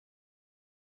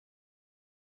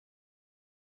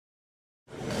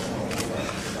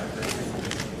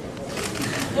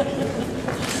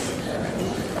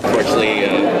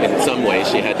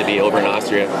had to be over in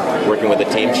Austria working with the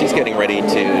team. She's getting ready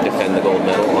to defend the gold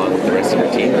medal along with the rest of her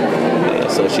team.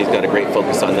 So she's got a great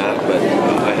focus on that, but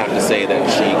I have to say that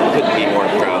she couldn't be more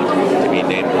proud to be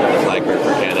named the flag bearer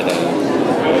for Canada.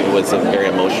 It was a very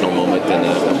emotional moment and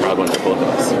a proud one for both of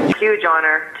us. Huge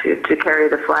honor to carry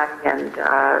the flag and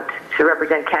to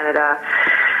represent Canada.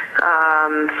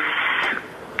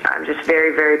 I'm just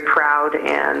very, very proud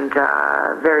and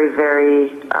very,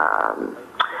 very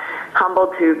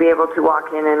humbled to be able to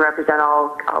walk in and represent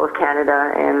all of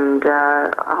Canada, and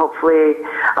hopefully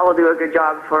I will do a good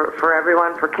job for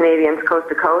everyone, for Canadians coast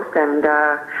to coast, and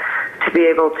to be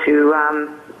able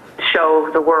to show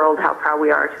the world how proud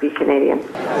we are to be Canadian.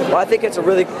 Well, I think it's a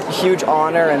really huge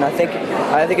honor, and I think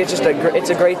it's just it's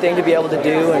a great thing to be able to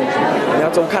do, and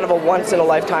it's a kind of a once in a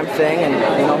lifetime thing, and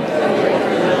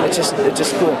it's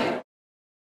just cool.